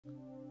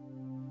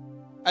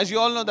As you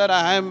all know that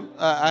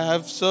I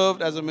have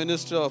served as a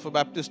minister of a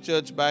Baptist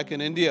church back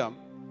in India.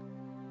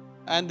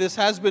 And this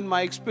has been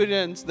my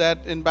experience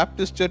that in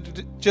Baptist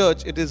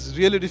church, it is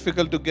really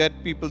difficult to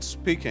get people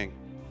speaking.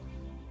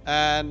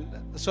 And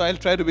so I'll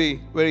try to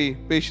be very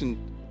patient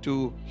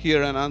to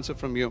hear an answer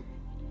from you.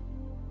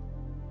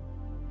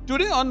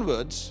 Today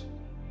onwards,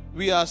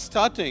 we are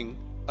starting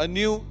a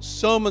new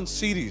sermon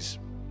series.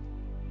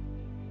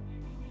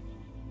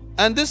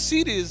 And this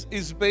series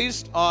is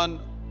based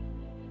on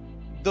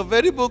the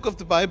very book of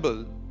the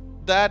Bible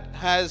that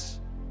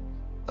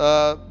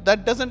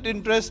doesn't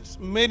interest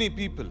many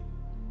people.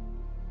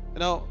 You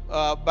know,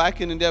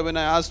 back in India, when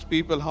I asked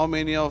people how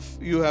many of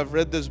you have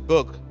read this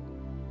book,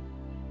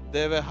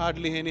 there were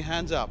hardly any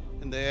hands up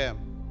in the air.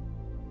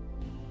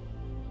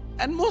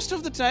 And most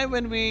of the time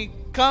when we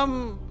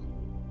come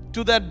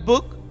to that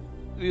book,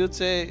 we would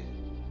say,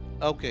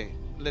 okay,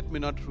 let me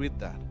not read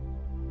that.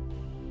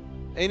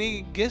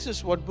 Any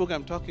guesses what book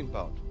I'm talking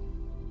about?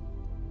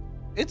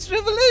 It's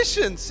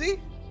Revelation, see?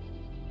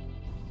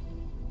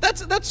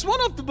 That's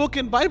one of the book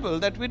in Bible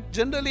that we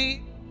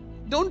generally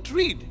don't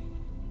read.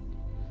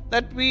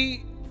 That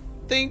we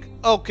think,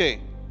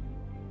 okay,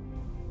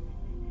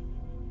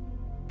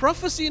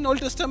 prophecy in Old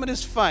Testament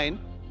is fine,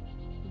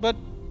 but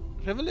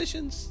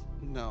Revelations,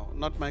 no,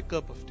 not my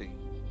cup of tea.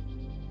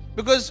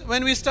 Because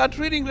when we start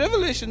reading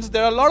Revelations,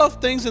 there are a lot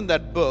of things in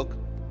that book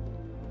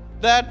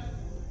that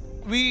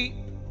we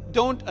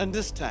don't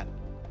understand.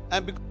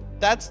 And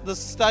that's the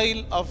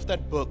style of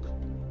that book,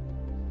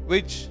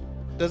 which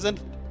doesn't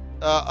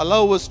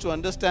allow us to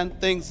understand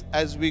things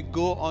as we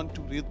go on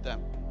to read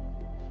them.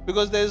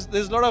 Because there's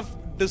a lot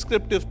of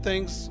descriptive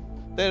things,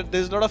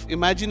 there's a lot of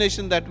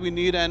imagination that we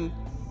need, and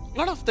a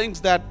lot of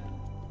things that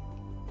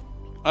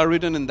are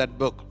written in that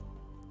book.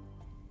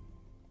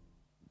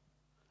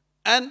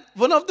 And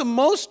one of the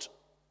most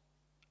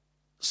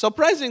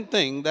surprising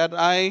thing that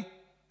I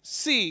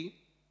see,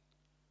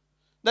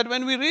 that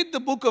when we read the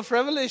book of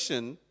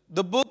Revelation,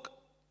 the book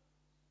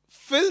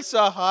fills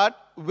our heart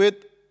with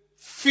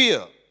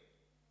fear,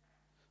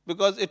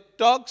 because it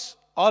talks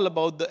all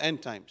about the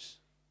end times.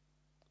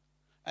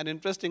 And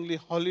interestingly,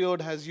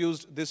 Hollywood has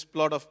used this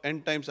plot of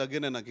end times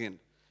again and again.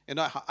 You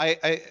know,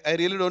 I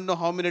really don't know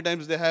how many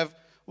times they have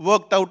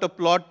worked out a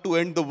plot to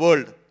end the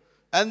world.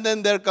 And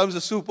then there comes a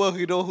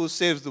superhero who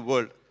saves the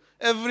world.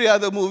 Every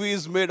other movie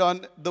is made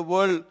on the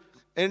world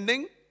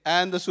ending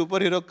and the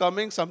superhero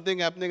coming, something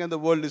happening, and the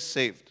world is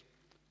saved.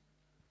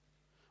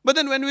 But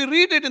then when we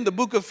read it in the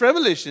book of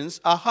Revelations,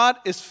 our heart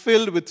is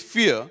filled with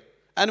fear,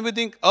 and we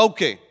think,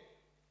 okay,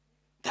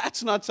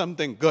 that's not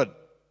something good.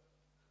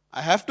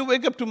 I have to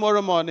wake up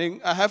tomorrow morning,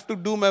 I have to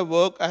do my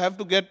work, I have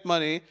to get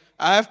money,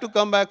 I have to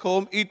come back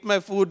home, eat my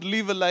food,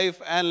 live a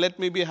life, and let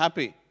me be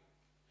happy.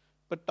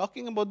 But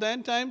talking about the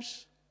end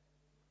times,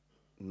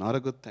 not a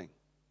good thing.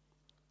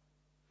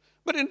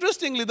 But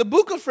interestingly, the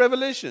book of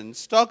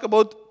Revelations talk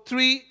about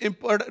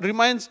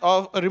reminds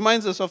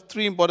us of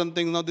three important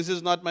things. Now, this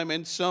is not my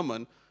main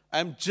sermon.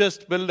 I'm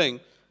just building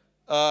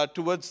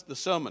towards the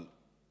sermon.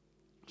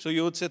 So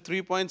you would say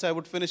 3 points, I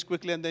would finish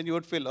quickly, and then you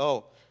would feel,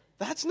 oh,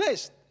 that's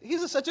nice.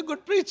 He's such a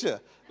good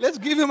preacher. Let's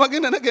give him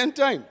again and again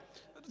time.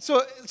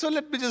 So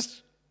let me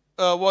just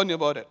warn you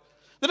about it.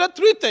 There are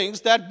three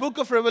things that book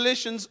of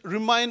Revelations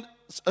reminds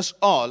us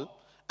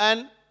all,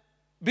 and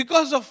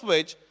because of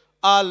which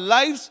our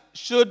lives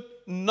should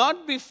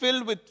not be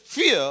filled with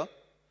fear,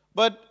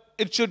 but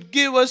it should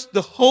give us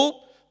the hope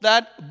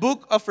that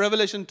book of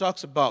Revelation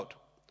talks about.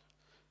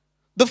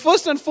 The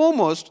first and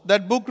foremost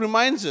that book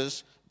reminds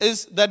us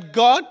is that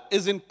God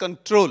is in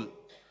control.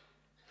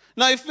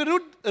 Now, if we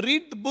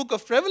read the book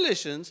of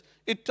Revelations,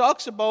 it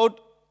talks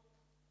about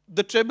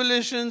the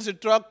tribulations,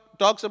 it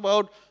talks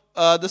about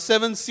the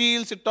seven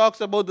seals, it talks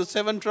about the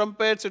seven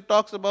trumpets, it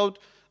talks about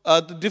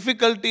the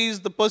difficulties,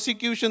 the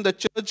persecution the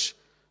church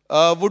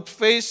would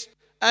face,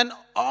 and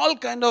all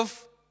kind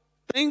of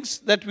things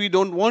that we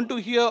don't want to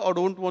hear or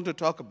don't want to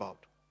talk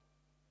about.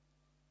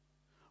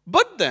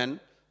 But then,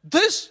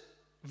 this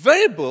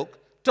very book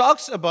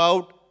talks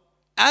about,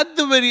 at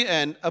the very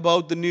end,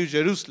 about the New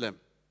Jerusalem.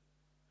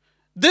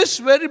 This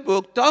very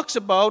book talks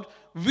about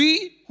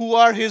we who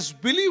are his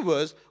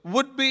believers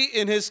would be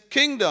in his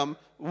kingdom,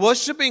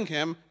 worshiping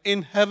him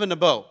in heaven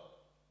above.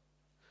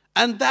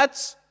 And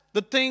that's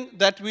the thing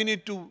that we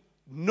need to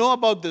know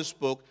about this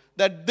book,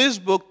 that this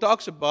book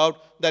talks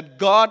about that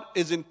God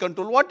is in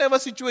control, whatever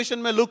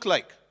situation may look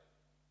like.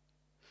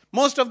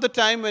 Most of the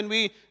time when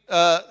we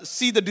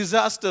see the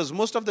disasters,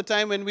 most of the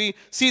time when we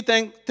see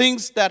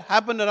things that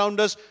happen around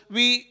us,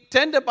 we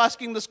tend up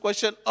asking this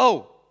question,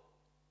 oh,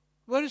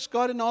 where is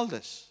God in all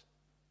this?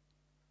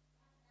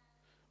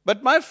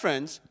 But my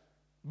friends,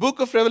 book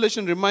of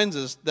Revelation reminds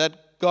us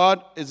that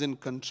God is in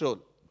control.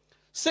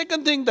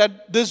 Second thing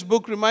that this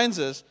book reminds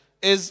us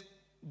is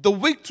the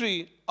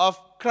victory of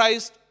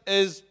Christ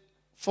is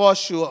for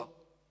sure.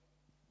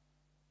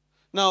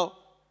 Now,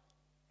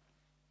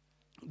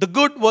 the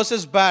good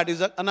versus bad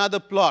is another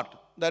plot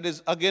that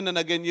is again and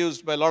again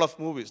used by a lot of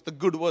movies. The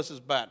good versus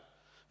bad.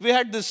 We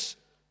had this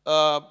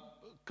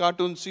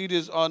cartoon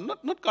series, or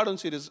not cartoon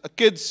series, a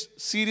kids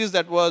series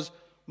that was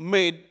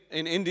made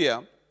in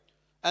India.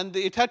 And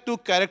it had two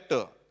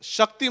characters,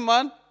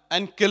 Shaktiman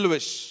and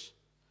Kilvish.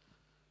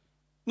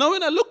 Now,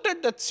 when I looked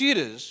at that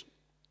series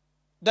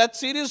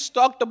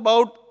talked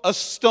about a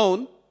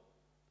stone,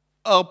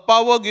 a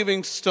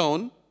power-giving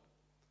stone,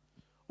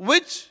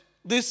 which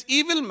this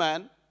evil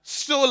man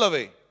stole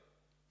away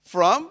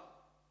from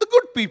the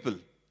good people.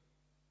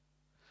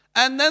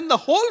 And then the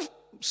whole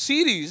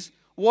series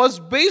was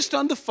based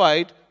on the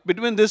fight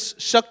between this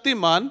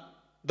Shaktiman,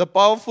 the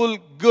powerful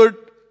good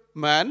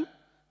man,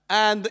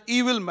 and the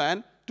evil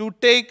man to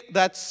take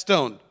that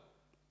stone.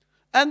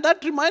 And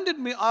that reminded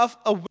me of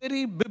a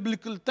very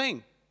biblical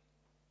thing.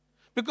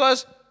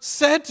 Because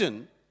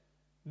Satan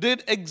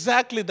did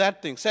exactly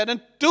that thing.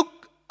 Satan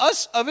took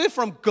us away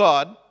from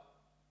God.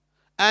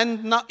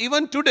 And now,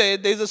 even today,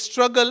 there is a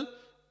struggle,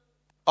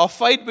 a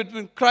fight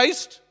between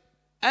Christ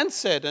and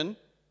Satan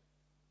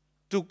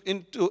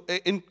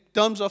in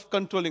terms of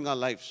controlling our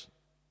lives.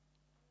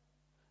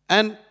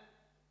 And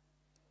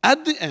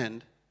at the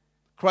end,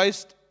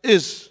 Christ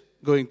is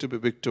going to be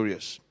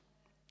victorious.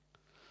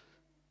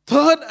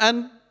 Third,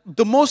 and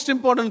the most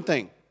important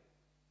thing,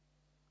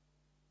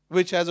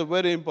 which has a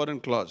very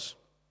important clause,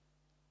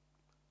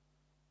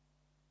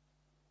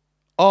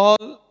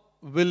 all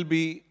will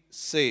be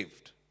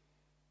saved.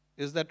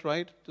 Is that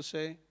right to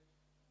say?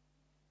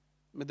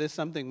 But there's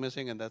something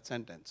missing in that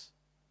sentence.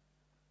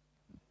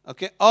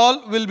 Okay,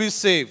 all will be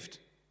saved.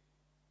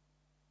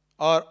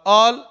 Or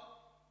all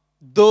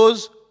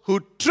those who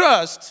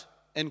trust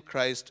in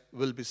Christ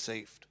will be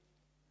saved.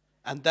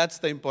 And that's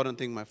the important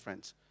thing, my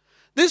friends.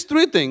 These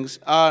three things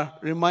are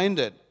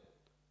reminded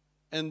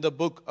in the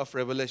book of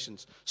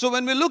Revelations. So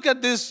when we look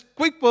at these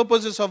quick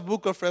purposes of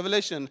book of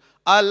Revelation,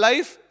 our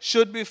life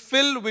should be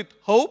filled with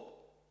hope.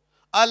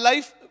 Our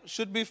life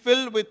should be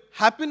filled with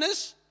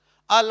happiness.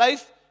 Our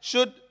life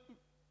should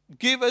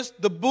give us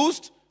the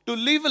boost to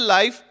live a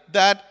life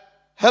that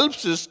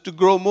helps us to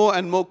grow more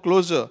and more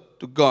closer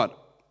to God.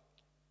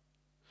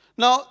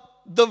 Now,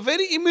 the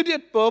very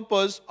immediate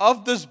purpose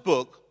of this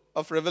book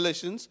of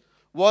Revelations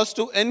was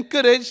to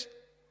encourage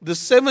the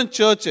 7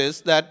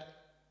 churches that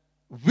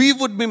we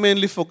would be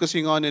mainly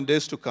focusing on in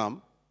days to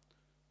come,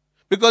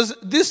 because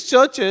these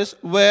churches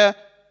were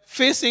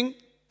facing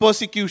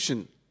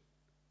persecution.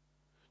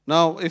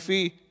 Now, if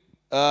we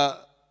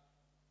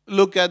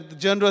look at the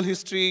general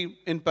history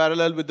in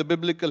parallel with the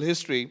biblical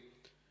history,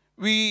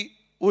 we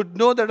would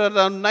know that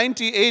around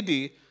 90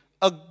 AD,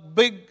 a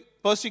big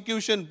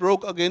persecution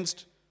broke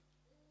against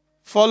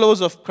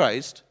followers of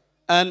Christ,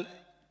 and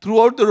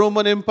throughout the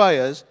Roman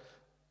empires,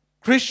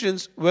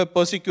 Christians were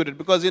persecuted,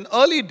 because in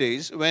early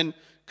days when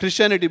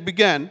Christianity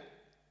began,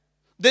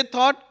 they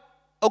thought,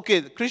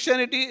 okay,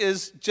 Christianity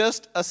is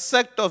just a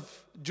sect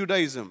of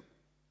Judaism.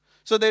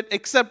 So they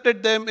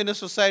accepted them in a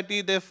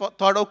society. They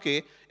thought,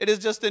 okay, it is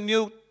just a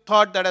new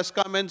thought that has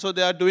come in, so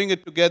they are doing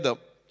it together.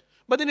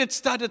 But then it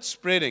started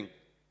spreading.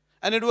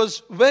 And it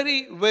was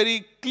very,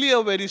 very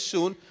clear very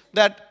soon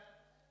that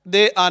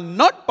they are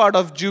not part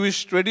of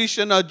Jewish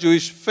tradition or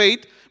Jewish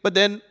faith, but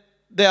then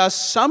they are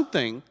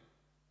something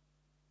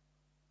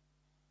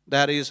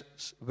that is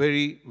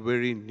very,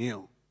 very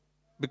new,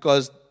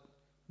 because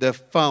they have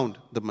found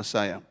the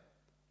Messiah.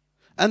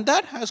 And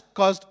that has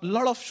caused a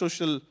lot of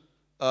social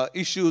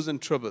issues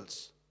and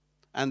troubles.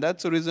 And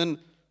that's the reason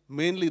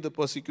mainly the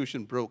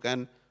persecution broke.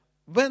 And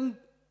when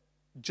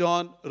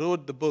John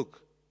wrote the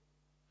book,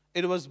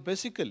 it was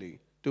basically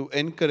to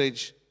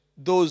encourage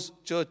those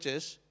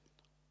churches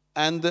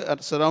and the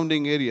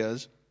surrounding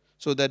areas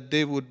so that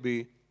they would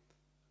be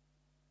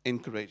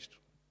encouraged.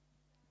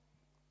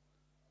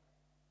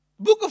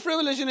 Book of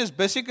Revelation is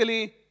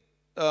basically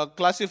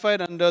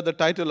classified under the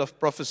title of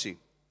prophecy.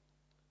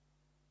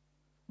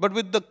 But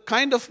with the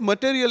kind of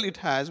material it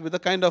has, with the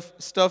kind of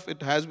stuff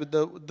it has, with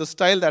the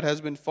style that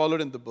has been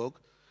followed in the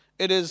book,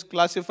 it is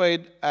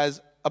classified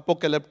as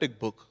apocalyptic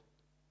book.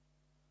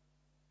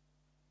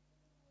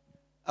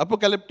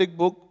 Apocalyptic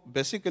book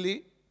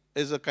basically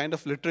is a kind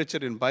of literature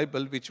in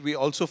Bible, which we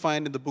also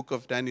find in the book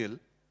of Daniel,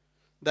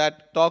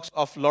 that talks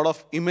of a lot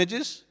of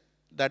images,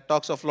 that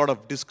talks of a lot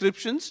of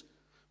descriptions,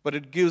 but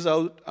it gives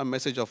out a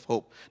message of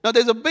hope. Now,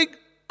 there's a big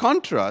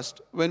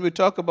contrast when we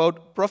talk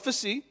about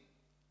prophecy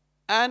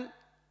and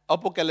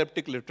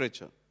apocalyptic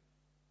literature.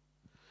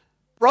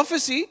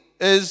 Prophecy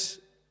is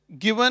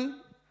given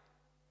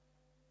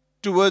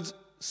towards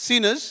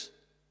sinners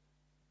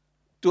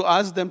to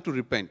ask them to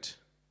repent.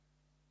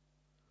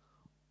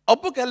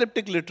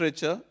 Apocalyptic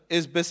literature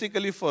is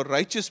basically for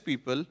righteous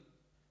people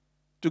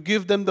to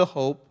give them the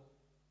hope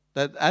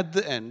that at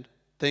the end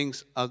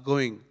things are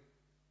going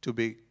to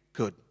be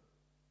good.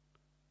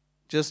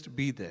 Just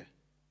be there.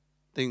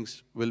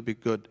 Things will be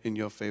good in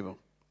your favor.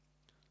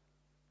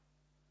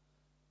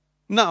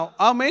 Now,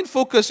 our main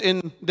focus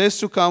in days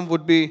to come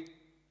would be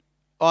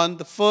on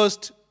the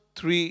first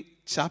 3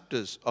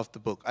 chapters of the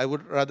book. I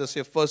would rather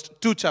say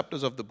first 2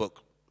 chapters of the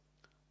book.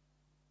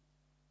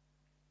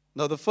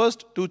 Now, the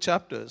first 2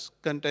 chapters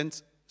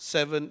contains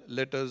 7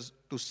 letters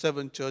to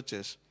 7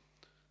 churches.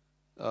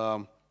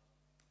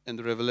 in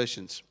the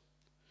Revelations.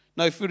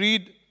 Now, if we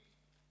read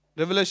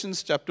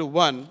Revelations chapter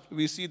 1,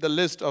 we see the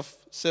list of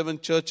 7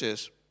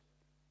 churches.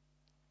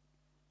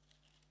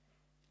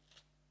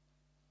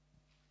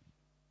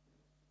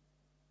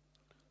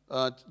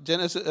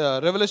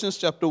 Revelations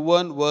chapter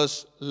 1,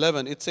 verse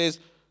 11, it says,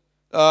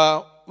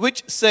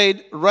 which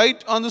said,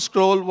 write on the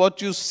scroll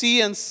what you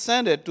see and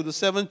send it to the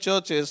 7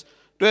 churches,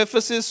 to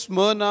Ephesus,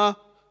 Smyrna,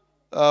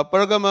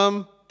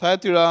 Pergamum,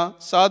 Thyatira,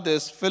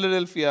 Sardis,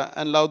 Philadelphia,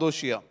 and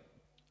Laodicea.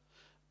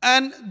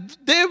 And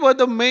they were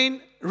the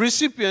main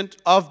recipient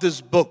of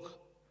this book.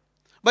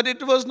 But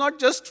it was not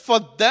just for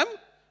them,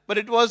 but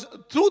it was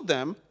through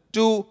them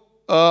to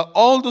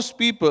all those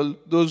people,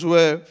 those who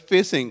were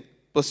facing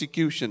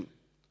persecution.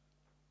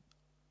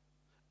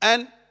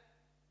 And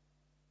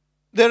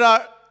there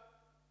are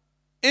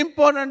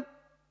important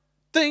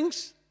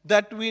things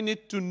that we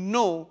need to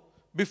know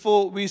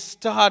before we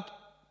start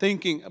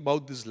thinking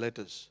about these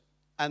letters.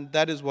 And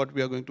that is what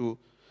we are going to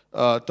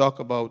talk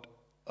about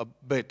a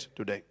bit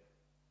today.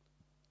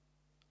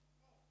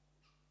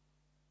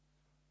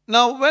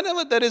 Now,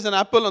 whenever there is an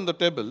apple on the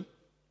table,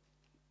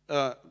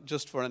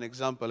 just for an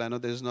example, I know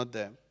there is not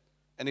there.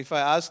 And if I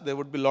ask, there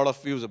would be a lot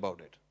of views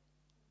about it.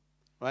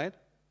 Right?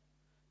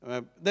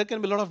 There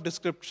can be a lot of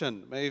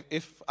description.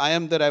 If I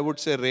am there, I would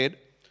say red.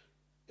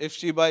 If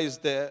Sheba is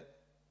there,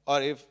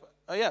 or if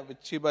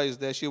Sheba is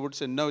there, she would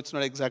say, no, it's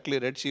not exactly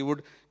red. She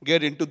would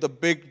get into the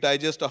big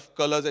digest of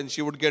colors, and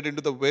she would get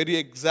into the very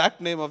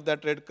exact name of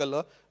that red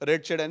color,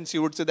 red shade, and she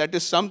would say, that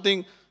is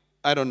something,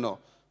 I don't know.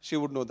 She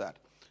would know that.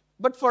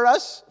 But for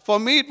us, for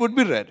me, it would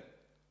be red.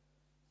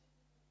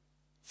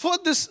 For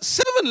these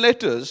 7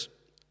 letters,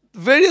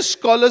 various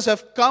scholars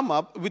have come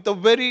up with a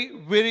very,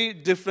 very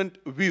different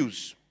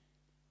views.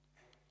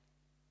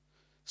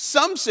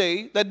 Some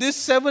say that these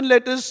 7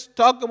 letters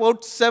talk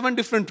about 7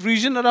 different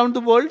regions around the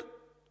world.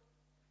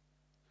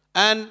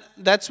 And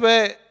that's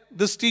where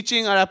this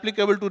teaching are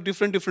applicable to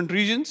different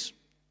regions.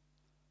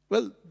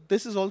 Well,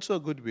 this is also a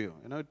good view.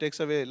 It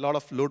takes away a lot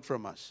of load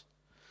from us.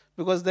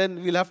 Because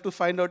then we'll have to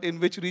find out in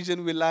which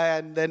region we lie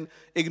and then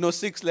ignore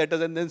 6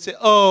 letters and then say,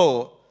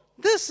 oh,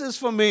 this is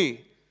for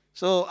me.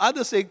 So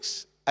other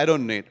 6, I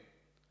don't need.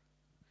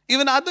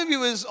 Even other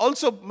view is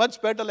also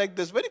much better like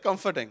this, very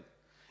comforting.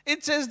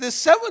 It says these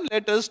 7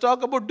 letters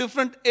talk about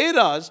different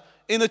eras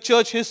in the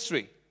church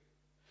history.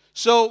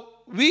 So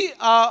we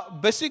are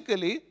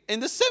basically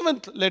in the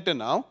 7th letter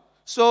now.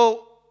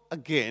 So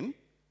again,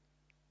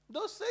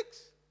 those 6,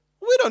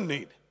 we don't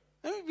need.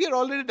 We are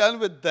already done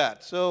with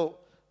that. So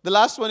the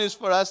last one is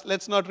for us.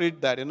 Let's not read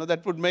that.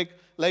 That would make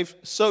life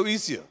so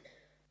easier.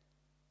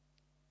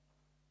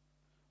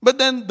 But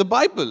then the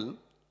Bible,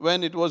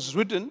 when it was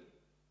written,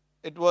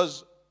 it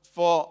was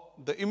for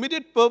the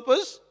immediate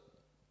purpose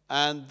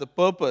and the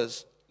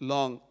purpose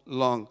long,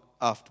 long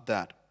after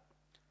that.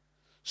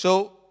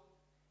 So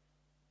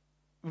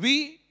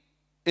we,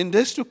 in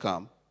days to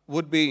come,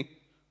 would be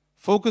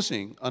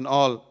focusing on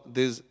all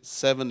these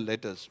 7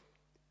 letters.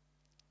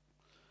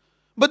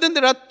 But then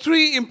there are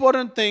 3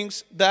 important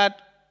things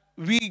that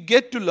we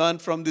get to learn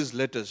from these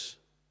letters.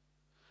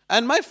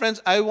 And my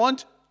friends, I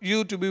want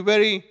you to be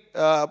very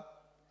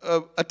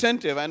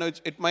attentive. I know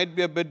it might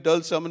be a bit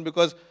dull sermon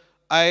because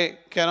I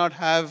cannot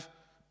have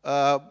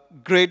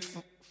great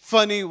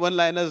funny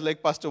one-liners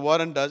like Pastor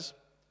Warren does.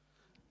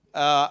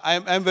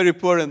 I'm very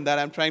poor in that.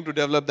 I'm trying to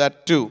develop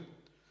that too.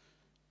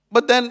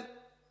 But then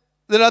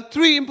there are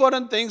 3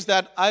 important things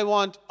that I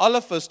want all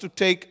of us to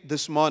take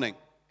this morning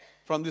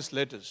from these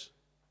letters.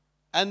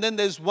 And then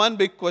there's one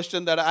big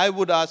question that I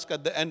would ask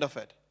at the end of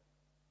it.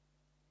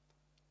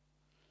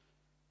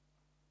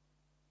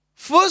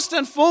 First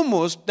and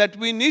foremost, that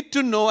we need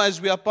to know as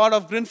we are part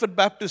of Greenford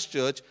Baptist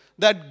Church,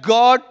 that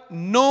God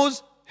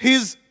knows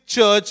His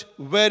church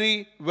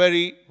very,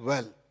 very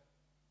well.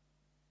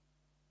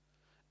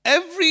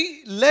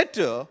 Every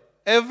letter,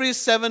 every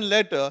 7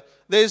 letter,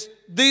 there's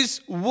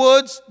these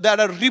words that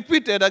are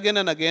repeated again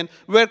and again,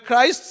 where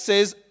Christ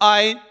says,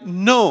 I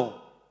know,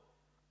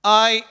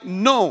 I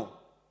know.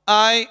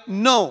 I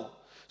know.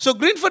 So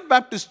Greenford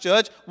Baptist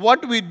Church,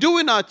 what we do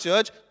in our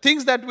church,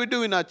 things that we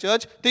do in our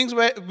church, things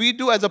where we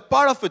do as a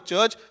part of a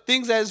church,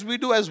 things as we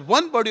do as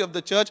one body of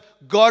the church,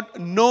 God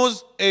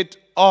knows it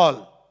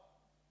all.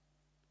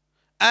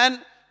 And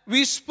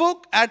we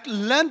spoke at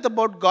length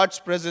about God's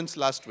presence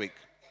last week.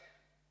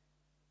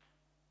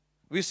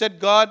 We said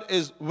God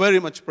is very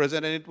much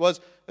present, and it was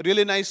a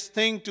really nice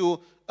thing to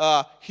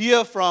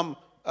hear from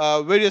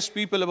various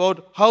people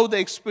about how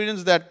they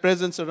experience that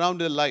presence around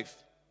their life.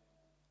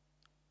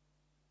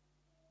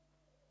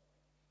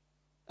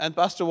 And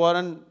Pastor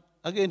Warren,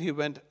 again, he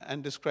went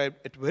and described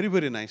it very,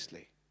 very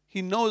nicely.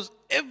 He knows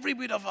every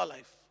bit of our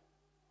life.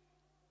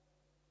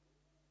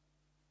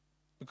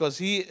 Because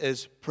He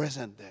is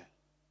present there.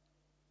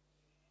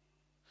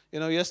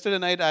 Yesterday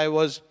night I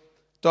was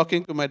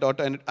talking to my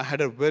daughter and I had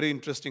a very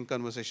interesting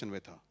conversation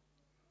with her.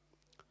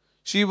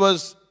 She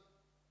was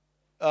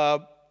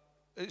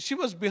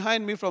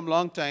behind me from a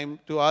long time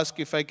to ask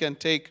if I can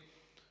take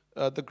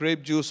the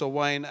grape juice or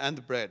wine and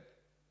the bread.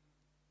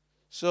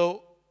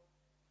 So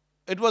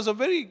it was a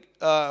very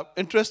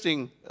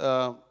interesting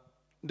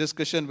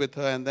discussion with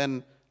her. And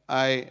then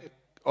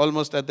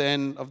almost at the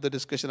end of the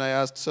discussion, I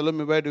asked,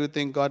 Salome, where do you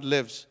think God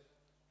lives?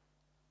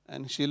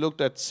 And she looked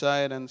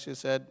outside and she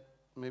said,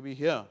 maybe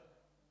here.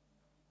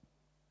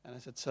 And I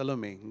said,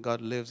 Salome,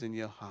 God lives in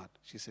your heart.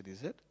 She said,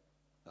 is it?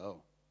 Oh,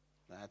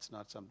 that's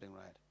not something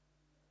right.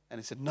 And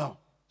he said, no.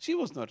 She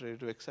was not ready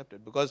to accept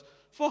it because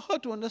for her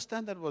to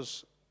understand that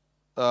was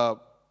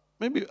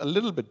maybe a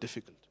little bit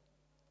difficult.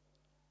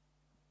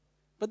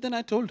 But then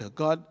I told her,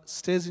 God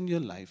stays in your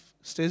life,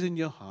 stays in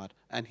your heart,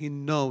 and He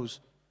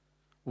knows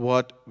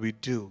what we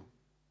do.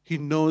 He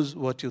knows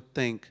what you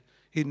think.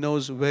 He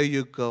knows where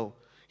you go.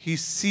 He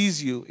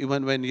sees you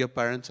even when your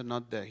parents are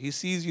not there. He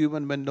sees you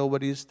even when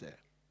nobody is there.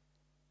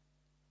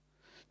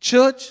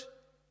 Church,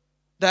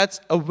 that's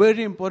a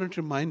very important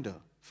reminder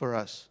for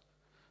us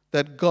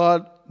that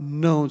God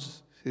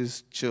knows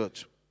His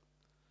church.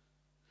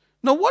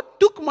 Now, what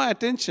took my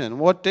attention,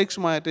 what takes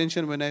my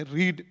attention when I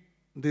read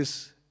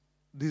these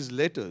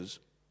letters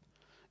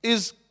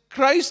is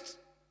Christ,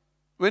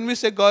 when we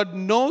say God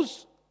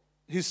knows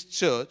His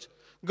church,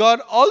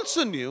 God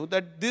also knew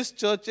that these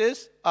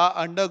churches are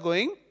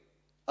undergoing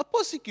a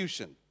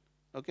persecution.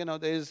 Okay, now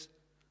there is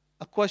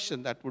a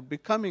question that would be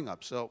coming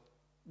up, so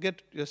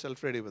get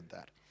yourself ready with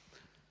that.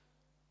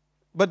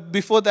 But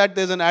before that,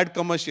 there's an ad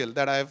commercial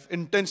that I've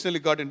intentionally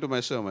got into my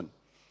sermon.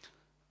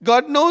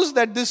 God knows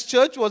that this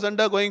church was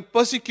undergoing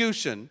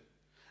persecution,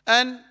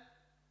 and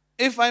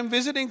if I'm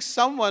visiting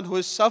someone who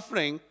is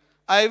suffering,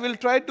 I will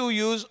try to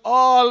use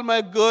all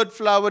my good,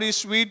 flowery,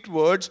 sweet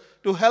words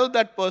to help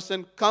that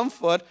person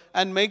comfort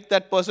and make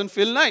that person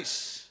feel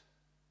nice.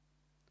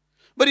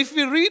 But if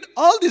we read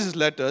all these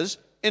letters,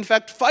 in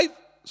fact, five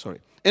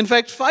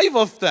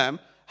of them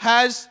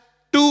has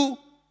two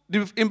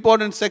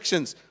important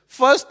sections.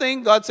 First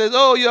thing, God says,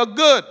 oh, you're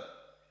good.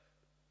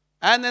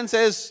 And then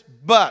says,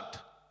 but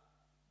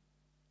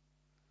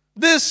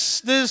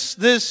this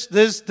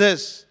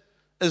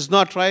is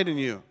not right in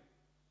you.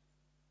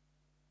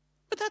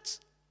 But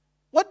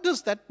what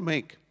does that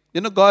make?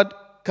 God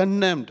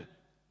condemned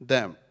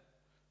them.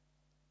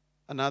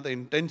 Another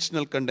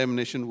intentional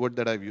condemnation word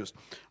that I've used.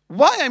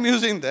 Why I'm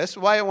using this,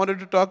 why I wanted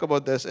to talk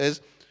about this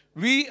is,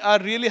 we are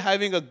really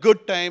having a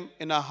good time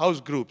in our house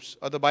groups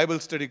or the Bible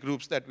study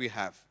groups that we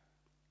have.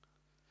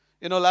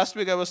 Last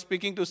week I was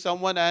speaking to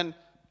someone and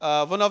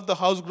one of the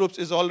house groups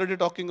is already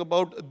talking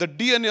about the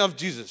DNA of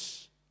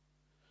Jesus.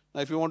 Now,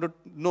 if you want to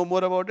know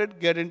more about it,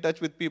 get in touch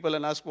with people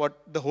and ask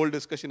what the whole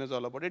discussion is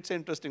all about. It's an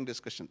interesting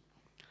discussion.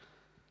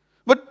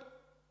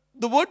 But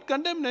the word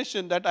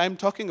condemnation that I'm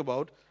talking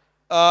about,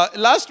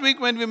 last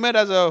week when we met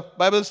as a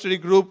Bible study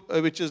group,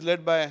 which is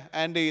led by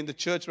Andy in the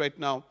church right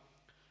now,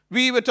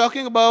 we were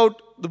talking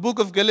about the book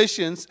of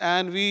Galatians,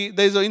 and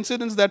there's an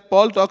incident that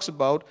Paul talks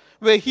about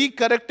where he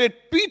corrected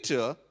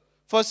Peter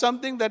for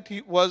something that he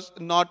was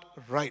not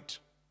right.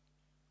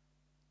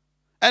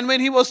 And when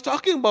he was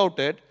talking about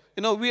it,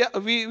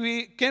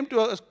 we came to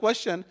a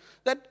question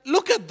that,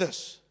 look at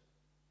this.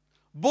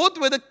 Both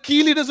were the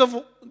key leaders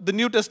of the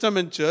New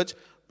Testament church.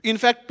 In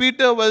fact,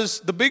 Peter was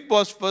the big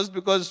boss first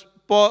because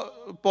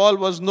Paul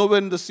was nowhere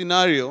in the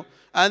scenario.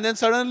 And then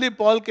suddenly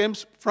Paul came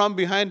from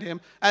behind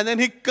him. And then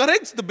he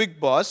corrects the big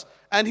boss.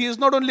 And he is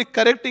not only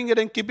correcting it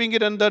and keeping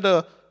it under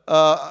the,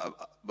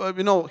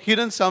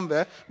 hidden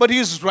somewhere, but he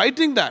is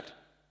writing that.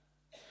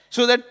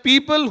 So that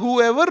people,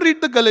 whoever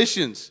read the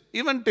Galatians,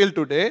 even till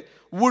today,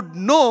 would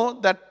know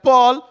that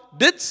Paul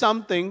did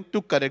something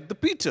to correct the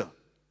Peter.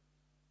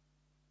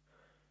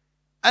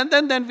 And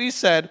then we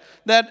said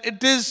that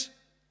it is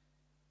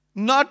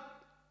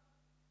not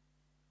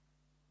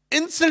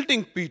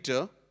insulting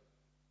Peter,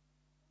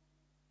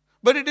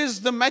 but it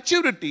is the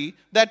maturity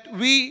that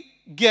we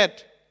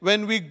get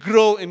when we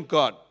grow in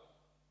God.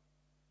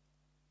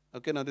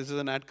 Okay, now this is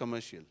an ad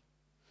commercial.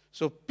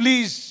 So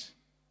please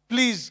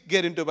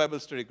get into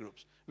Bible study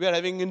groups. We are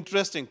having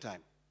interesting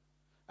time.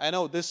 I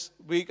know this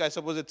week, I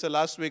suppose it's the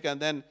last week, and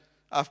then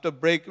after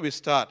break we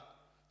start.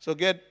 So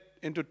get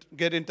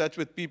in touch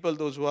with people,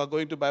 those who are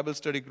going to Bible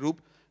study group,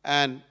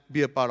 and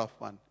be a part of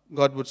one.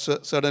 God would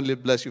certainly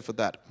bless you for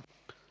that.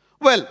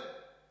 Well,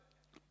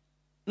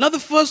 now the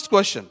first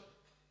question.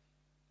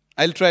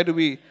 I'll try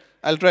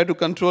to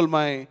control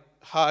my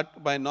heart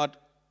by not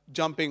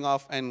jumping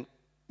off and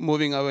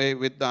moving away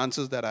with the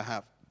answers that I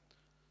have.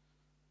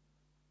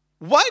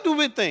 Why do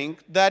we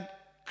think that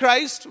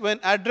Christ, when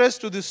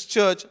addressed to this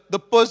church,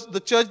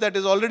 the church that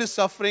is already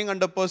suffering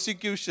under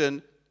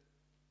persecution,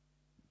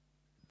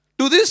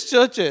 to these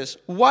churches,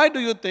 why do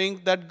you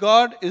think that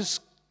God is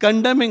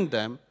condemning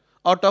them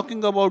or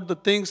talking about the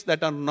things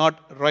that are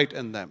not right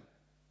in them?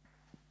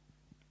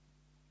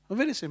 A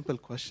very simple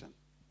question.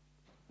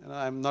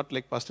 I'm not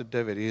like Pastor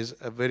David. He is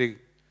a very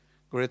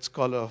great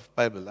scholar of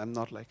Bible. I'm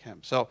not like him.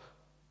 So,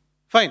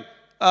 fine.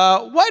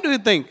 Why do you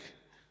think?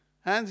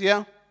 Hands,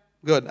 yeah?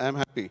 Good, I'm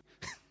happy.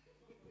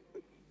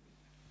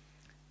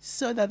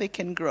 So that they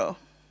can grow.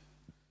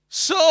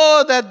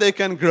 So that they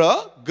can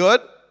grow.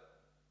 Good.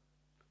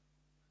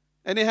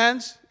 Any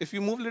hands? If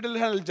you move a little,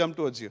 I'll jump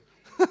towards you.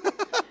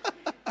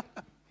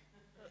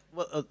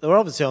 Well, they're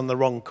obviously on the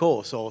wrong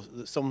course, or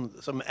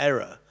some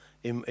error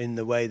in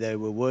the way they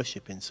were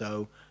worshipping.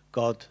 So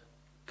God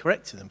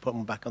corrected them, put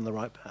them back on the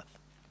right path.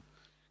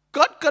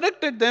 God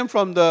corrected them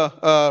from the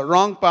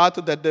wrong path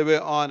that they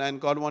were on,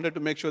 and God wanted to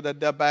make sure that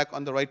they're back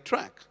on the right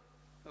track.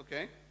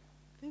 Okay?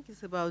 I think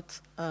it's about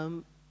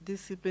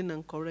discipline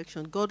and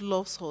correction. God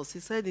loves us. He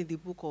said in the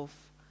book of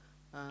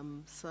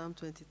Psalm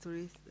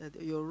 23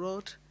 that your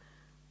rod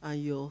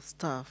and your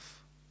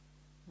staff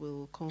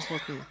will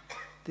comfort me.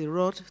 The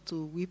rod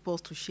to whip us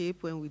to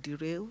shape when we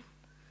derail,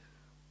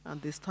 and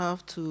the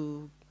staff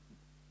to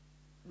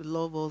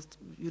love us,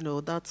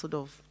 that sort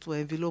of, to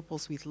envelope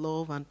us with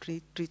love and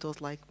treat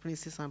us like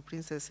princes and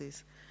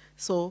princesses.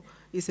 So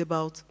it's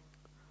about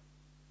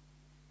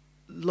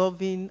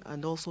loving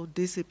and also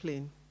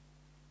discipline,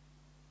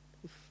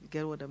 if you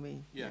get what I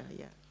mean. Yeah.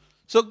 Yeah.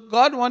 So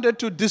God wanted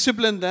to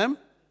discipline them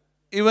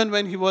even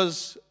when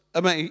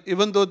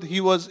even though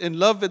he was in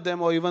love with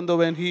them, or even though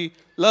when he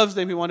loves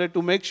them, he wanted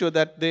to make sure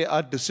that they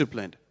are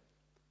disciplined.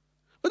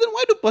 But then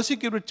why do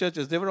persecuted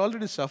churches? They were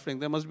already suffering.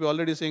 They must be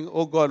already saying,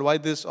 oh God, why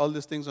all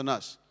these things on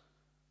us?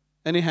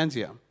 Any hands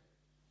here?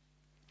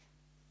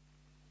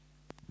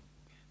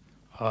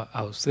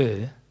 I would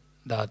say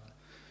that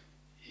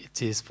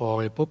it is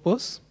for a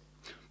purpose,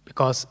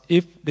 because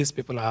if these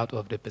people are out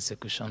of the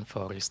persecution,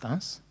 for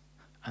instance,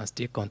 and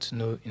still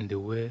continue in the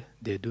way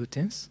they do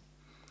things,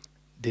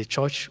 the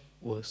church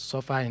will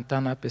suffer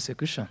internal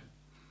persecution.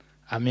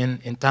 I mean,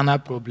 internal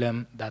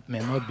problem that may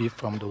not be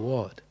from the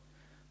world,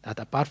 that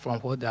apart from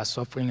what they are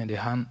suffering in the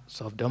hands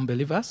of the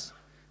unbelievers,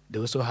 they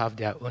also have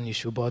their own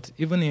issue. But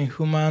even in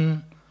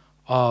human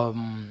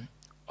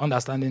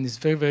understanding, it's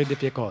very, very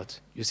difficult.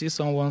 You see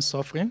someone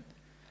suffering,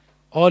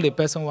 all the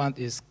person wants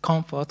is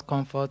comfort.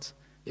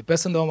 The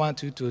person don't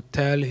want you to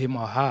tell him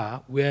or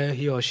her where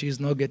he or she is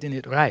not getting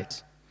it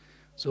right.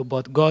 So,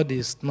 but God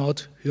is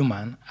not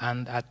human,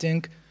 and I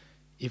think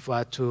if we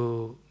are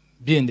to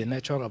be in the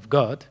nature of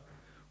God,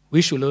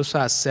 we should also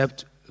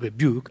accept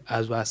rebuke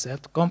as we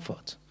accept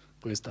comfort.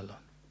 Praise the Lord.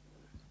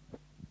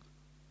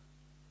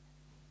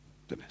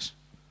 Goodness.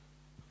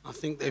 I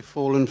think they've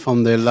fallen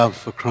from their love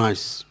for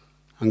Christ,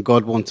 and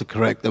God wants to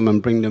correct them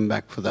and bring them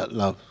back for that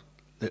love.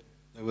 They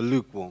were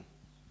lukewarm.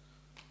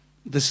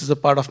 This is a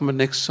part of my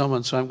next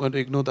sermon, so I'm going to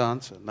ignore the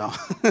answer now.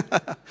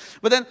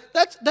 But then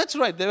that's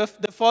right. They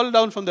fall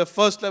down from their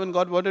first love, and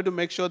God wanted to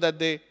make sure that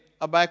they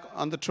are back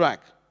on the track.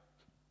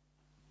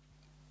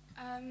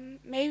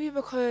 Maybe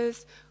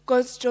because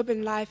God's job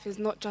in life is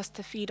not just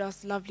to feed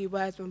us lovely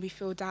words when we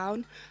feel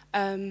down.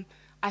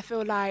 I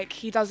feel like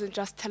he doesn't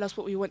just tell us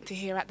what we want to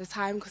hear at the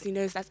time, because he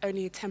knows that's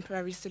only a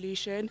temporary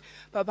solution.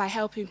 But by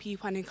helping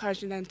people and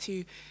encouraging them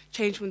to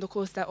change from the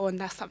course they're on,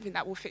 that's something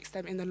that will fix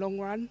them in the long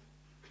run.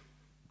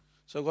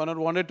 So God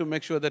wanted to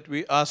make sure that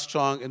we are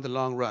strong in the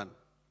long run.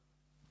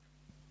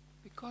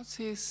 Because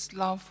his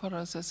love for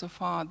us as a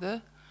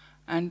father,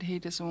 and he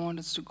doesn't want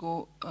us to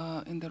go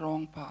in the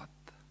wrong path.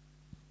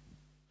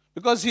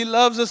 Because he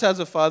loves us as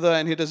a father,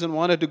 and he doesn't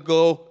want us to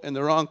go in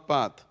the wrong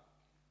path.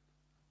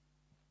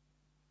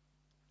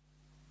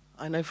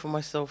 I know for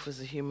myself as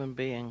a human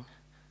being,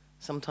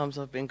 sometimes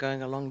I've been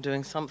going along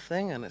doing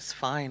something and it's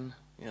fine,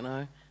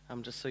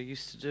 I'm just so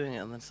used to doing it,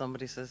 and then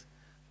somebody says,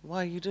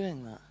 why are you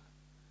doing that?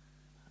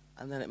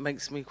 And then it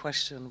makes me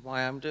question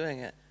why I'm doing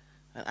it.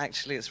 And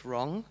actually it's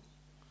wrong.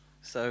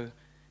 So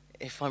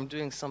if I'm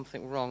doing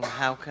something wrong,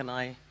 how can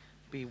I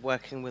be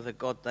working with a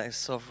God that is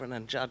sovereign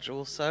and judge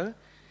also?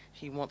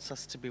 He wants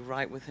us to be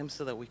right with him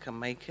so that we can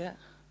make it.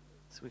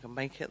 So we can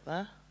make it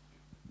there.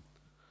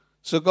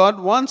 So God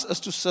wants us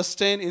to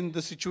sustain in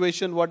the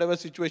situation, whatever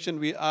situation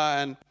we are,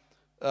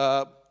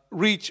 and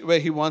reach where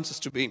he wants us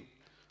to be.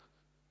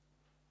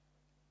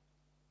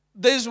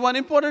 There's one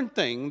important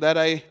thing that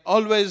I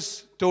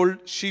always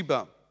told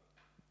Sheba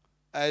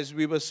as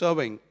we were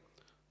serving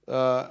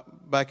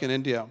back in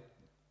India.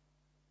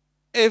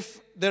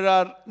 If there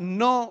are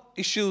no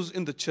issues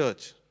in the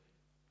church,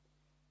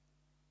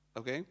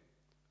 okay,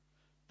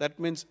 that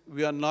means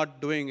we are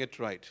not doing it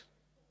right.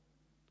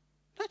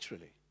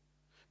 Naturally.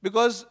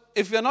 Because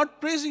if we are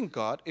not praising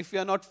God, if we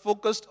are not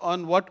focused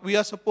on what we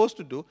are supposed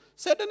to do,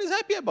 Satan is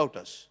happy about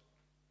us.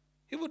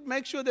 He would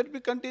make sure that we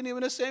continue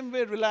in the same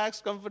way,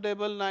 relaxed,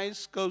 comfortable,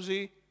 nice,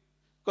 cozy.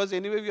 Because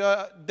anyway we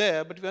are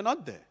there, but we are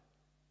not there.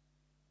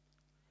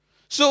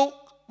 So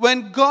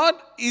when God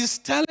is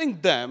telling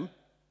them,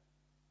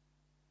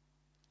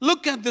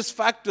 look at these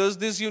factors,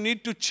 this you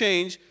need to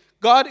change,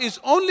 God is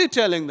only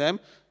telling them,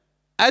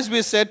 as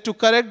we said, to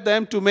correct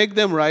them, to make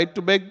them right,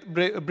 to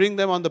bring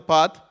them on the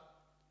path.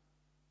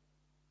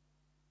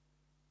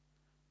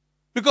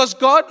 Because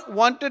God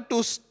wanted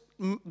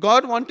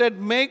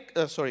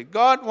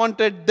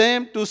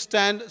them to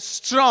stand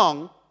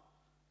strong,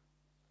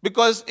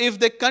 because if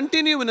they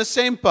continue in the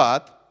same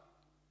path,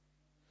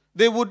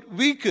 they would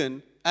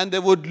weaken and they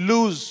would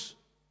lose,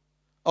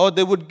 or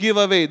they would give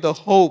away the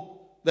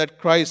hope that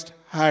Christ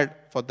had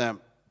for them.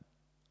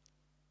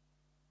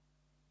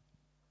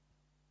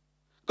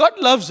 God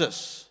loves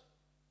us,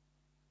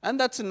 and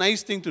that's a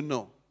nice thing to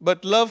know,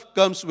 but love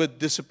comes with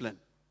discipline.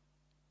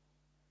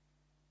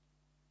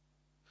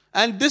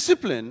 and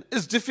discipline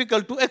is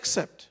difficult to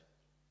accept,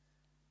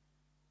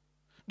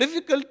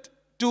 difficult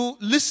to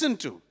listen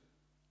to.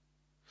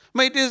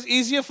 It is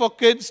easier for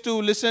kids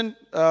to listen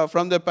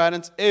from their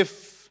parents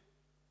if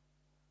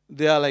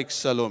they are like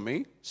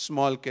Salome,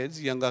 small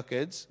kids, younger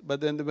kids.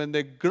 But then when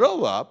they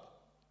grow up,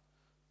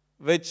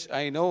 which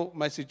I know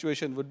my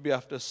situation would be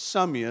after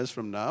some years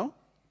from now,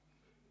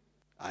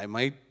 I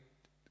might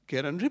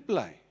get a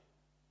reply.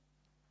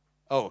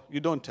 Oh, you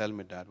don't tell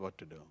me, Dad, what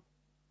to do.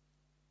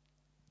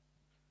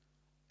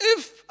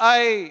 If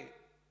I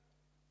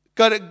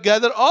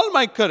gather all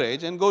my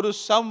courage and go to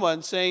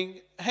someone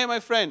saying, hey, my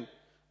friend,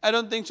 I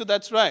don't think so,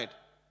 that's right.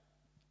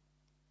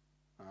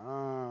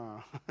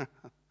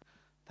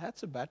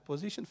 That's a bad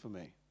position for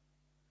me.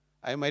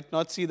 I might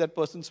not see that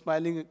person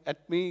smiling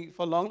at me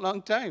for a long,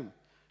 long time.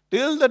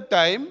 Till the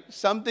time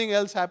something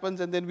else happens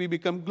and then we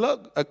become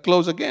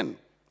close again.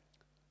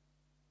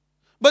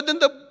 But then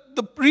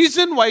the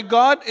reason why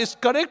God is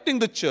correcting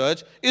the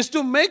church is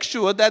to make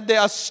sure that they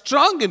are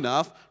strong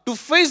enough to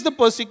face the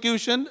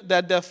persecution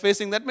that they're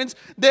facing. That means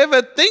there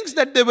were things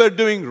that they were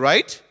doing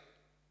right,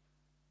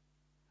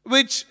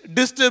 which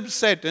disturbed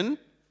Satan.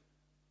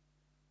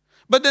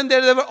 But then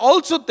there were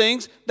also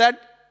things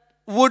that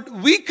would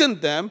weaken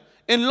them.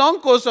 In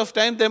long course of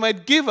time, they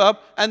might give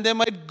up and they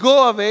might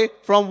go away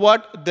from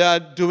what they are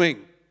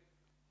doing.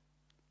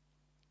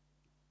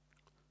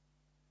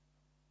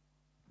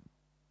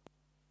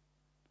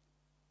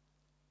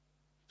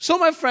 So,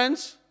 my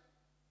friends,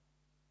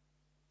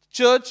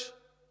 church,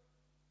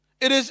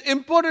 it is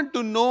important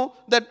to know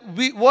that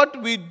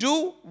what we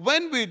do,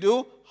 when we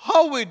do,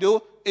 how we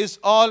do, is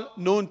all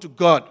known to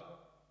God.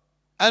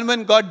 And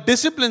when God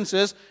disciplines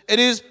us, it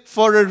is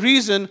for a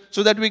reason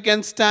so that we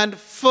can stand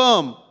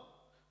firm,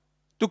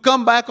 to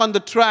come back on the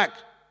track,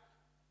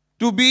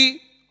 to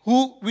be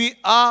who we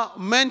are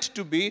meant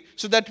to be,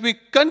 so that we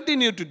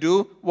continue to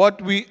do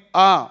what we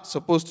are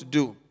supposed to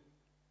do.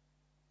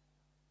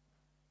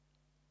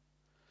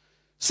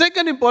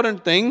 Second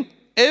important thing,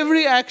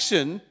 every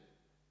action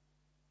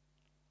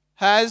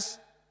has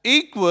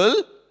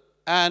equal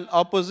and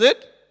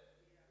opposite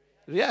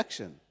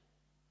reaction.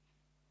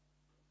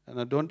 And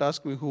now don't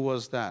ask me who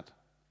was that.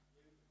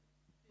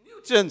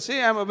 Newton.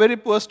 See, I'm a very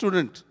poor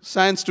student,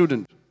 science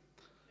student.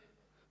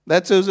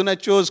 That's the reason I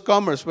chose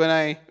commerce when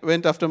I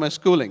went after my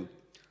schooling.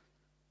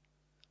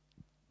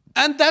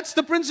 And that's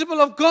the principle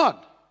of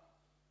God.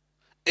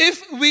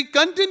 If we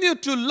continue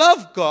to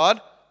love God,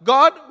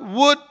 God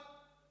would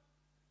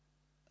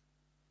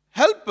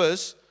help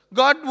us,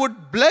 God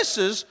would bless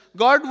us,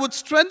 God would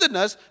strengthen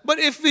us. But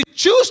if we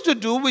choose to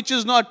do which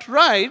is not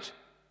right,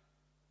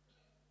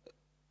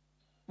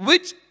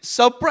 which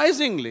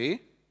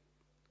surprisingly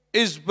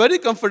is very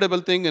comfortable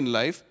thing in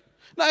life.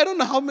 Now, I don't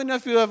know how many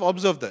of you have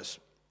observed this.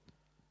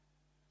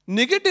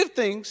 Negative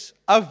things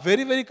are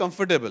very, very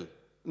comfortable.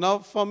 Now,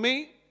 for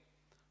me,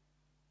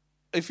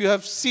 if you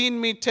have seen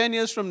me 10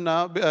 years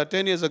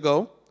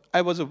ago,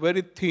 I was a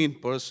very thin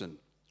person.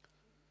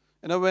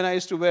 You know, when I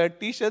used to wear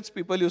T-shirts,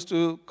 people used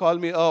to call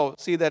me, oh,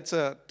 see, that's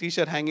a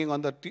T-shirt hanging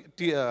on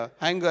the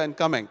hanger and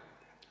coming.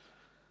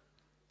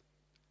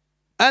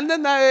 And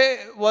then I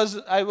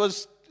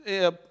was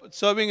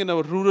serving in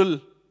a rural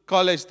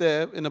college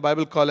there, in a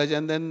Bible college,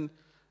 and then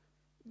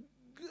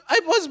I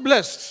was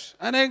blessed,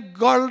 and I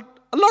got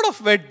a lot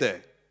of weight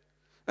there.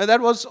 And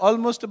that was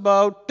almost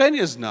about 10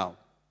 years now.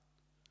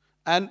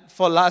 And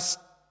for last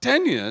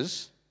 10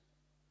 years,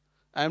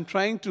 I'm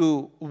trying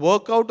to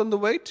work out on the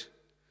weight,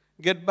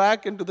 get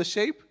back into the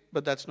shape,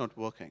 but that's not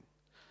working.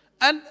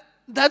 And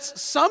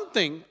that's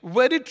something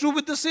very true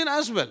with the sin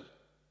as well.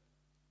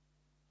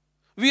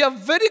 We are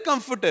very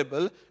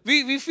comfortable,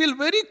 we feel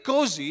very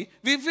cozy,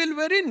 we feel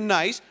very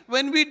nice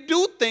when we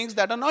do things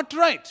that are not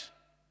right.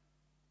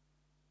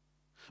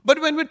 But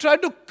when we try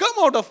to come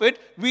out of it,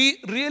 we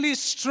really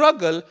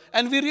struggle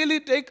and we really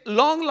take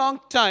long, long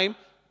time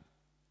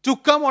to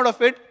come out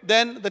of it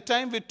than the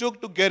time we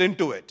took to get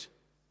into it.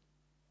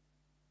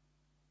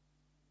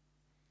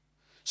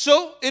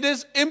 So it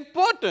is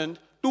important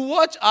to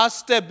watch our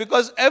step,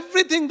 because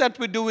everything that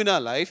we do in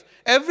our life,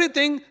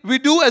 everything we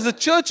do as a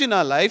church in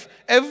our life,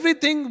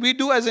 everything we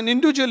do as an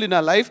individual in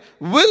our life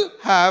will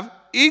have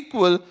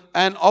equal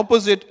and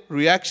opposite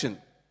reaction.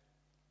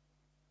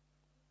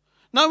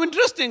 Now,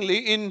 interestingly,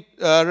 in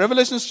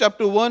Revelation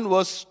chapter 1,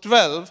 verse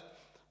 12,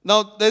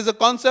 now there's a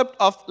concept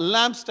of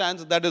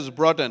lampstands that is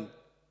brought in.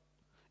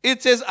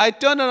 It says, I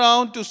turned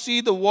around to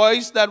see the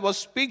voice that was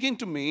speaking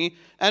to me,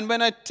 and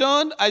when I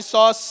turned, I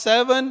saw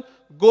 7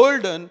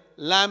 golden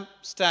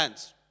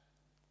lampstands.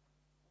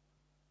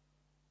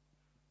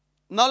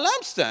 Now,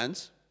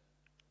 lampstands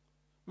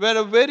were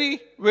a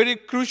very, very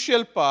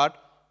crucial part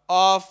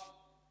of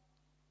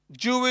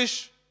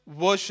Jewish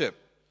worship.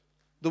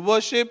 The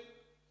worship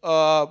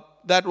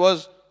that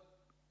was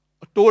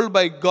told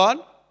by God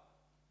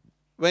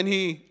when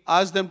He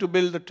asked them to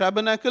build the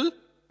tabernacle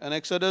in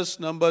Exodus,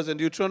 Numbers, and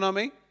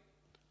Deuteronomy.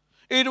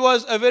 It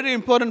was a very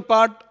important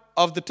part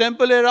of the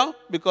temple era,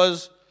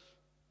 because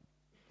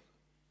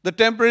the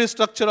temporary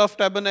structure of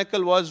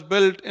tabernacle was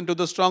built into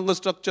the stronger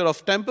structure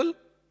of temple.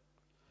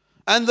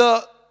 And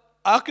the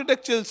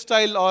architectural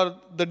style or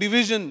the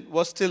division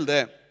was still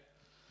there.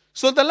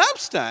 So the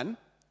lampstand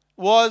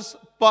was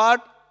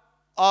part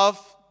of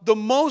the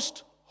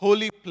most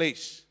holy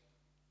place.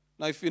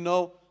 Now, if you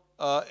know,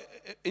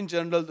 in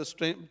general,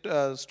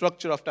 the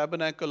structure of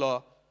tabernacle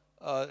or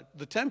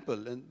the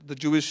temple, and the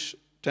Jewish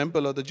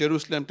temple or the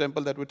Jerusalem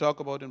temple that we talk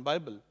about in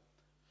Bible,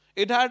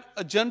 it had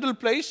a general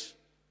place,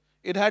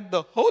 it had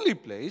the holy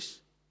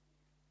place,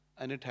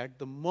 and it had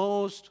the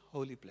most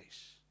holy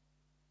place,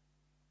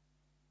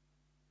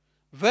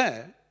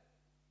 where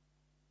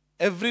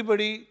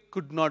everybody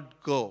could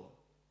not go.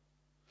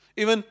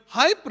 Even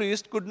high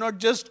priest could not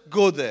just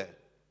go there.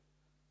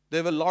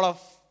 There were a lot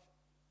of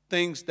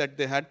things that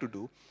they had to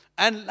do.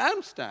 And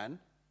lampstand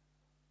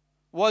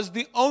was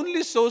the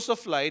only source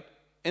of light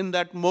in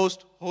that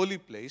most holy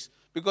place,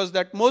 because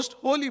that most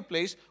holy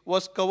place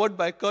was covered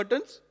by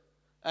curtains.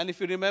 And if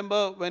you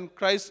remember, when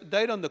Christ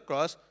died on the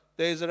cross,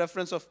 there is a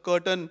reference of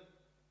curtain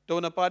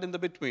torn apart in the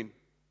between.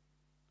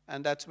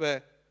 And that's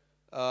where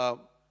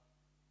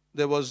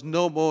there was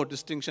no more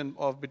distinction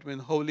of between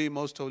holy,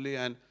 most holy,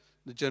 and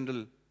the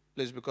general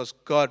place, because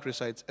God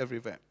resides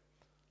everywhere.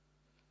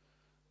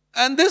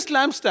 And this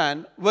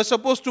lampstand was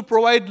supposed to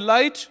provide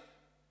light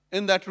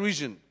in that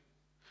region.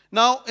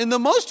 Now, in the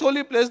most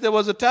holy place, there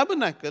was a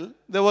tabernacle,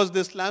 there was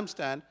this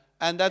lampstand,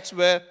 and that's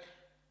where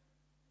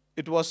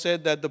it was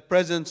said that the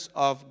presence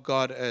of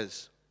God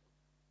is.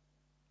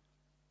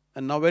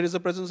 And now, where is the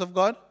presence of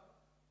God?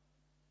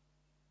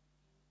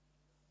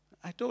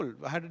 I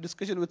had a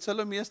discussion with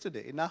Salome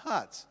yesterday, in our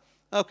hearts.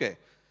 Okay.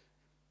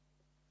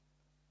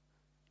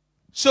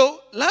 So,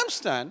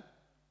 lampstand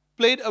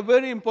played a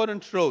very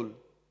important role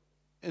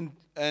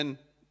in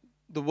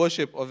the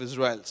worship of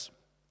Israelites.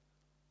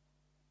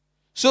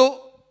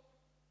 So,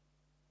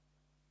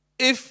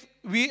 if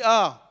we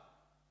are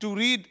to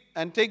read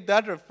and take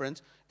that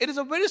reference, it is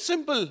a very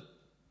simple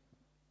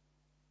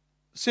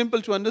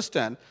to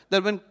understand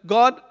that when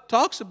God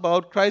talks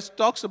about, Christ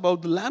talks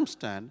about the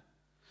lampstand,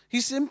 he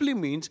simply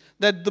means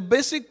that the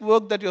basic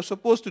work that you're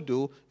supposed to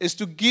do is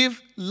to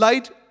give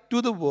light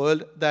to the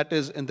world that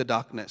is in the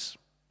darkness.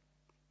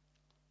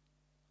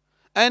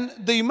 And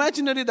the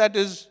imaginary that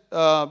is,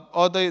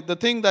 or the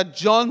thing that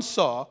John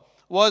saw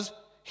was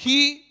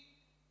he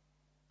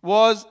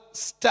was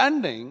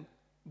standing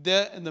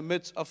there in the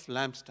midst of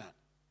lampstand.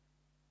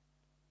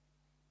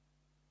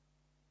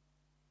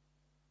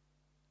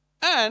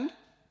 And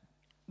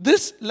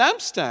this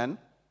lampstand,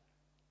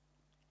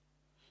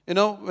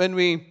 when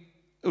we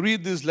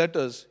read these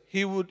letters,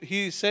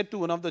 he said to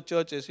one of the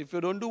churches, if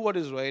you don't do what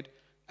is right,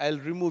 I'll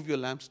remove your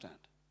lampstand.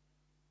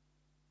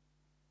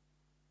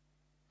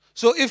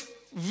 So if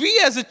we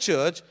as a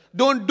church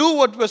don't do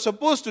what we're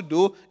supposed to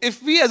do,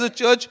 if we as a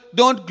church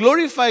don't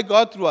glorify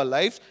God through our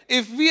lives,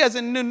 if we as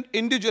an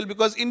individual,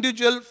 because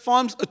individual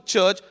forms a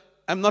church,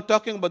 I'm not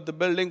talking about the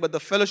building, but the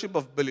fellowship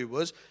of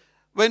believers,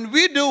 when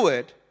we do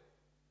it,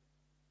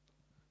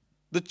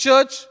 the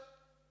church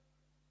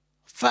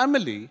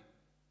family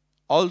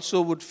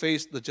also would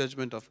face the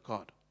judgment of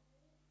God.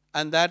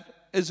 And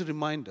that is a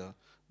reminder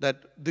that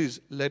these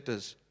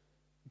letters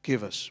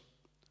give us.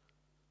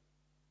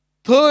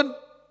 Third,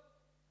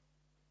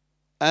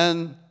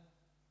 and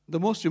the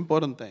most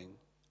important thing,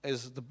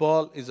 is the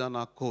ball is on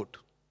our court.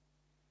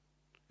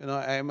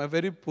 I am a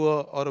very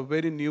poor or a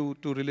very new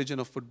to religion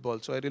of football,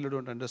 so I really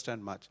don't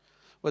understand much.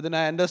 But then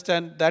I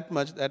understand that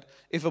much, that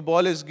if a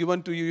ball is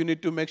given to you, you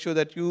need to make sure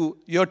that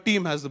your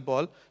team has the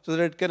ball, so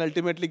that it can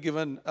ultimately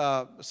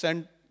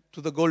send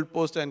to the goal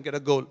post and get a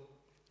goal.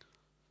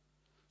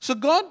 So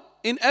God,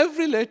 in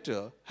every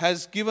letter,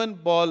 has given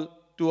ball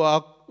to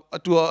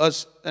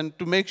us and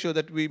to make sure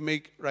that we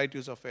make right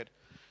use of it.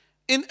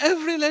 In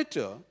every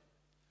letter,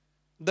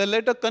 the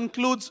letter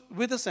concludes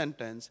with a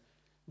sentence,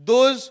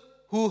 those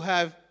who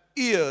have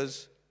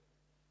ears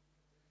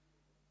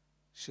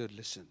should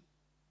listen.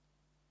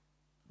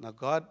 Now,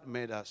 God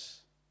made us.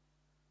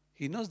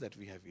 He knows that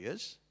we have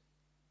ears.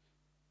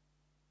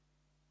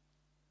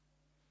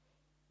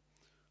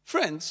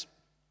 Friends,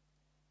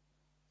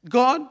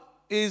 God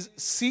is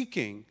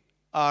seeking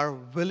our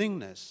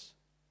willingness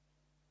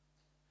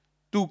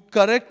to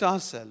correct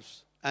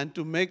ourselves and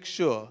to make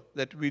sure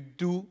that we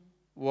do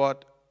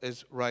what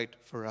is right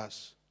for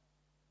us.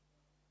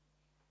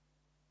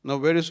 Now,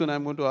 very soon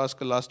I'm going to ask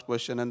a last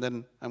question and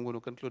then I'm going to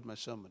conclude my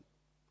sermon.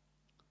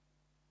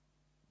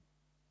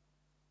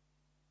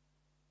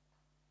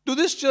 To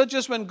these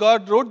churches, when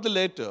God wrote the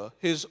letter,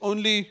 the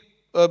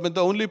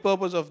only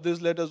purpose of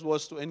these letters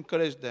was to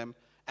encourage them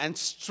and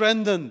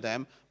strengthen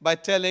them by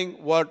telling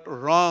what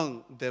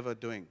wrong they were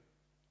doing,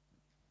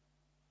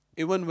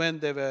 even when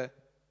they were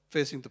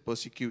facing the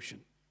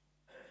persecution.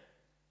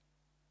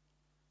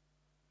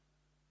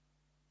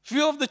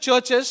 Few of the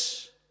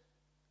churches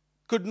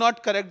could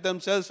not correct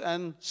themselves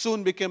and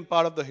soon became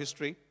part of the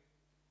history.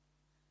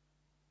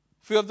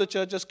 Few of the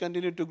churches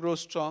continued to grow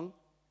strong,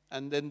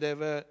 and then they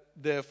were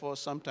there for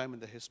some time in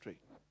the history.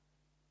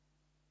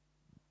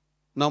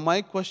 Now,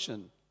 my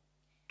question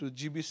to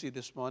GBC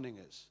this morning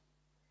is,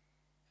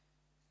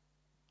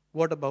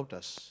 what about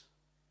us?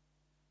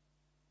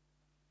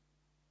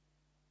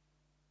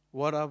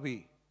 What are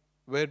we?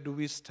 Where do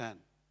we stand?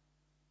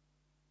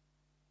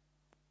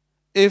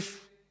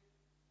 If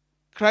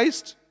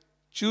Christ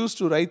choose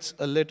to write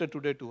a letter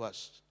today to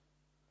us,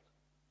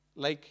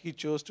 like he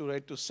chose to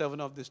write to 7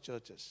 of these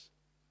churches,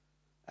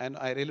 and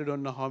I really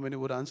don't know how many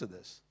would answer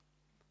this,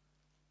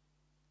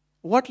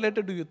 what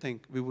letter do you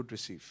think we would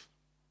receive?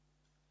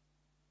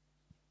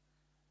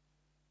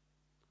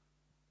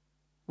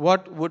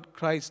 What would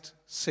Christ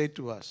say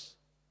to us?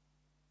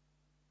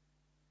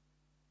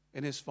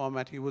 In his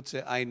format, he would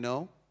say, I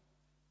know, ...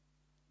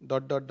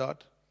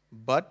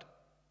 but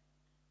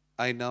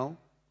I know.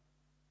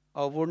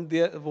 Or won't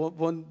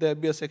there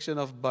be a section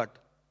of but?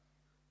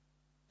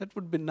 That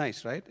would be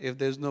nice, right? If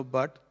there's no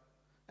but,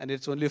 and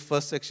it's only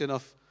first section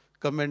of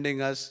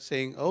commending us,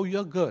 saying, oh,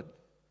 you're good.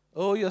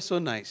 Oh, you're so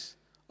nice.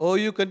 Oh,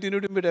 you continue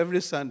to meet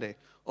every Sunday.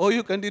 Oh,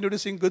 you continue to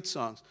sing good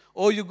songs.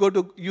 Oh,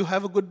 you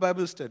have a good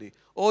Bible study.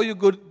 Oh, you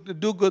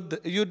do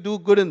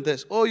good in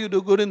this. Oh, you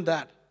do good in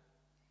that.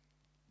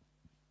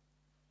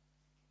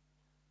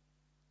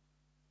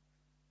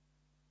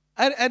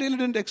 I really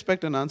didn't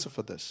expect an answer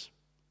for this.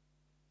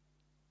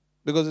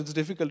 Because it's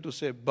difficult to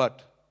say,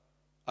 but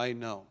I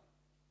know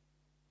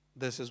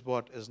this is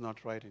what is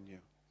not right in you.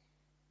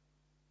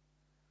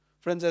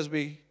 Friends, as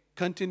we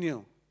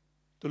continue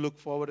to look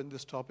forward in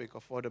this topic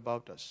of what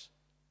about us,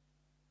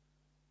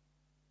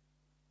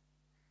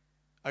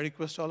 I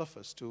request all of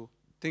us to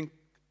think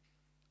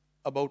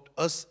about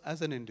us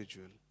as an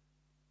individual.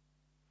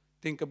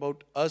 Think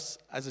about us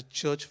as a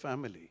church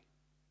family.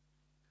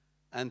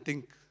 And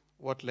think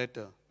what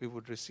letter we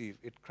would receive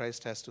if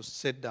Christ has to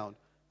sit down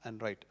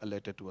and write a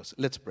letter to us.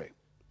 Let's pray.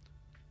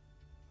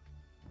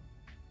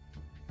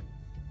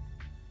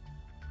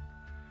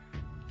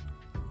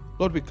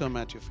 Lord, we come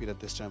at your feet at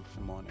this time of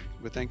the morning.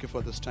 We thank you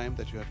for this time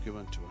that you have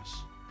given to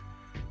us.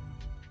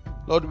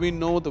 Lord, we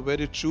know the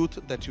very truth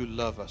that you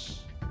love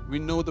us. We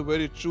know the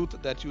very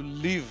truth that you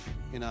live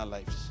in our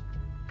lives.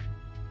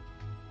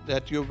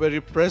 That your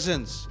very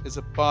presence is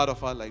a part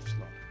of our lives,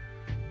 Lord.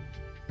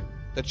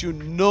 That you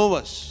know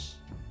us.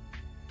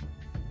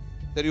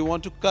 That you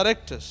want to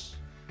correct us.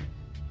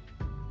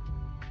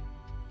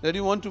 That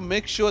you want to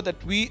make sure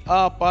that we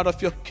are part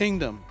of your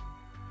kingdom.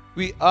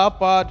 We are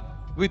part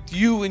with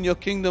you in your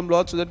kingdom,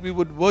 Lord, so that we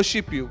would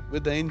worship you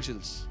with the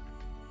angels.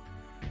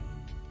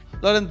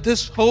 Lord, and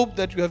this hope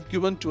that you have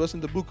given to us in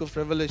the book of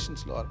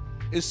Revelations, Lord,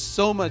 is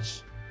so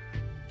much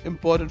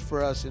important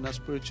for us in our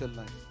spiritual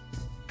life.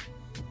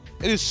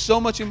 It is so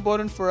much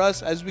important for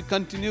us as we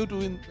continue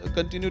to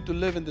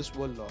live in this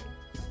world, Lord.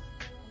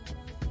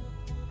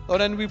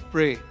 Lord, and we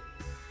pray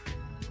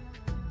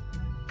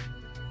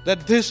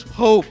that this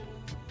hope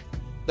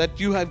that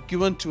you have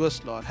given to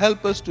us, Lord,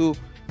 help us to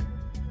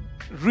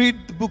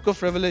read the book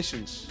of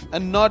Revelations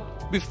and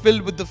not be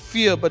filled with the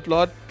fear, but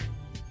Lord,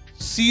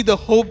 see the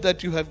hope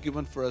that you have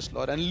given for us,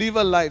 Lord, and live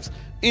our lives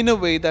in a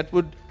way that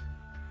would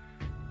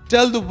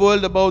tell the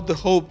world about the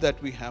hope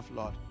that we have,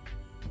 Lord.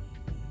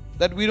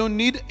 That we don't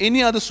need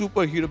any other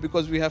superhero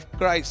because we have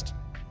Christ.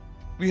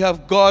 We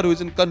have God who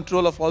is in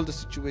control of all the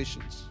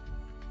situations.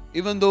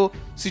 Even though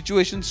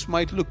situations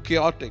might look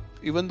chaotic,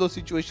 even though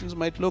situations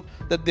might look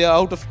that they are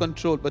out of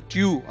control, but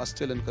you are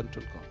still in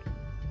control, God.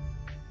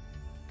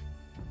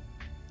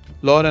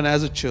 Lord, and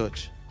as a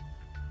church,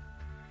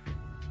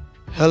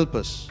 help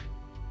us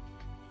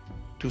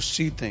to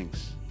see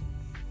things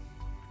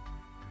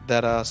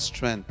that are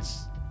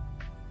strengths.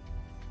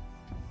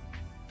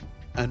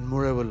 And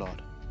moreover,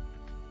 Lord,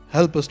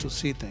 help us to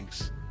see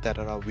things that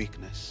are our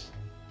weakness,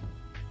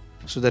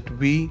 so that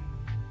we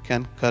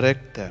can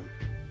correct them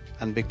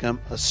and become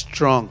a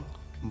strong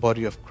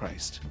body of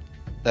Christ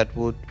that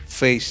would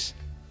face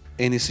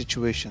any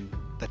situation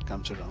that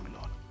comes around,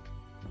 Lord.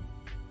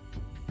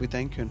 We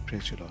thank you and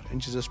praise you, Lord. In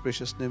Jesus'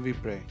 precious name we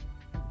pray.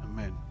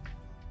 Amen.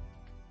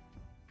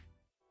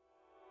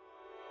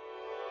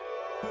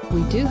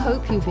 We do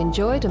hope you've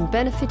enjoyed and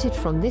benefited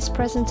from this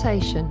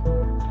presentation.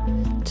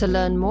 To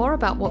learn more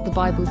about what the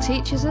Bible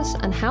teaches us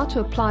and how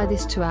to apply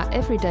this to our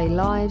everyday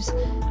lives,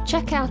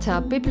 check out our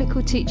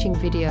biblical teaching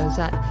videos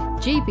at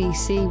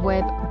gbcweb.tv.